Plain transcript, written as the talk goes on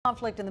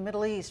Conflict in the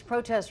Middle East.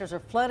 Protesters are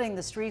flooding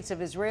the streets of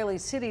Israeli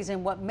cities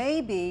in what may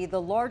be the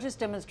largest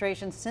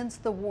demonstration since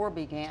the war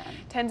began.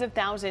 Tens of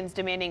thousands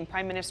demanding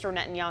Prime Minister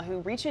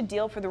Netanyahu reach a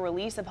deal for the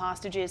release of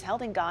hostages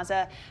held in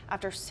Gaza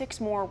after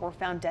 6 more were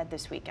found dead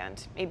this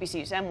weekend.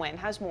 ABC's Emwin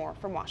has more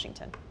from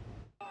Washington.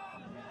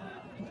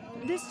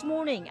 This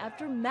morning,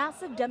 after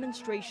massive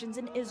demonstrations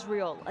in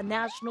Israel, a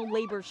national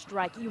labor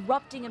strike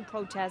erupting in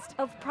protest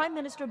of Prime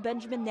Minister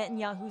Benjamin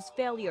Netanyahu's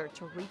failure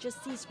to reach a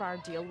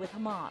ceasefire deal with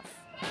Hamas.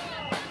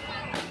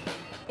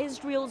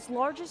 Israel's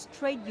largest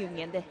trade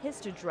union, the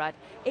Histadrut,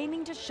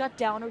 aiming to shut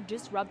down or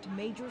disrupt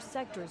major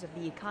sectors of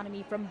the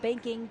economy from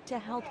banking to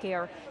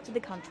healthcare to the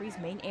country's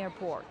main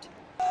airport.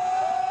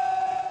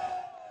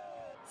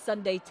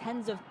 Sunday,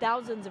 tens of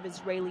thousands of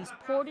Israelis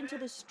poured into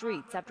the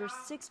streets after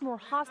 6 more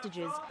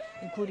hostages,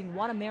 including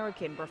 1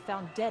 American, were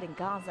found dead in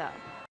Gaza.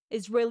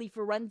 Israeli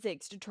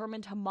forensics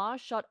determined Hamas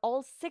shot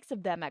all 6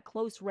 of them at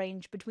close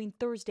range between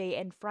Thursday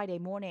and Friday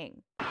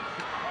morning.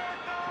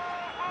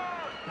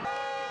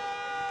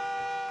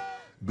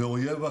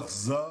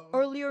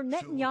 Earlier,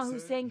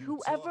 Netanyahu saying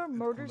whoever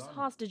murders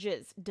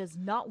hostages does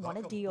not want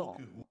a deal.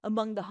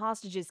 Among the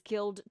hostages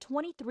killed,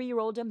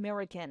 23-year-old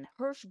American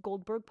Hirsch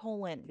Goldberg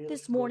Poland.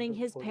 This morning,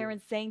 his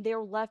parents saying they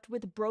are left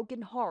with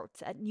broken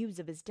hearts at news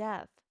of his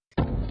death.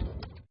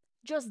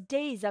 Just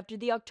days after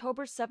the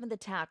October 7th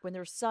attack, when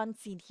their son,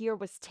 seen here,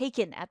 was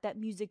taken at that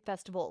music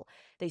festival,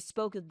 they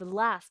spoke of the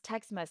last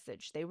text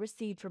message they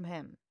received from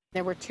him.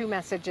 There were 2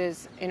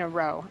 messages in a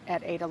row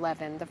at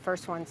 8:11. The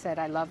first one said,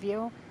 "I love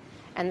you,"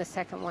 and the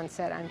second one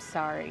said, "I'm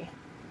sorry."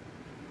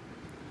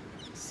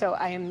 So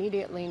I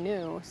immediately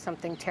knew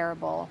something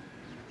terrible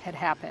had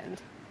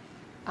happened.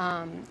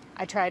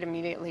 I tried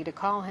immediately to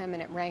call him,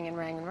 and it rang and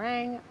rang and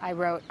rang. I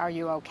wrote, "Are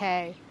you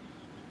okay?"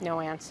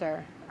 No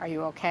answer. "Are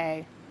you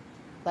okay?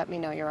 Let me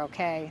know you're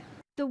okay."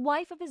 The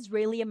wife of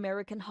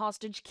Israeli-American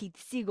hostage Keith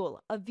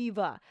Siegel,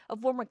 Aviva, a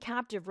former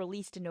captive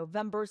released in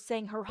November,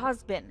 saying her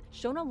husband,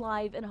 shown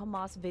alive in a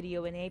Hamas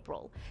video in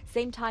April,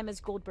 same time as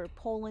Goldberg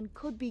Poland,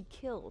 could be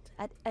killed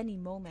at any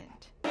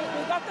moment. We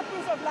got the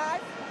proof of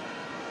life,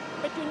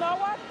 but you know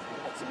what?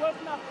 It's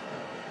worth nothing.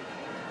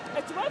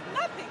 It's worth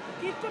nothing.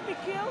 Keith could be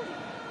killed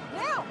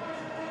now.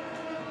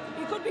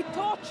 He could be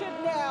tortured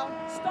now,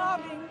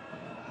 starving,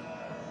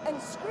 and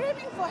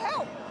screaming for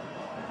help.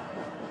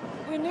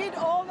 We need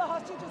all the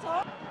hostages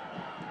home.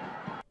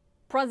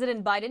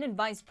 President Biden and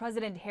Vice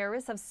President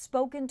Harris have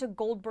spoken to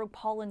Goldberg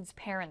Poland's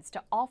parents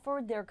to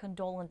offer their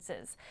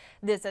condolences.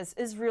 This as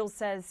Israel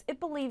says it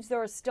believes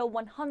there are still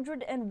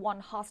 101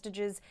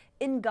 hostages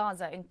in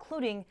Gaza,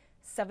 including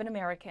 7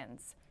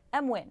 Americans.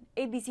 Emwin,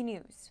 ABC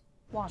News,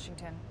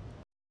 Washington.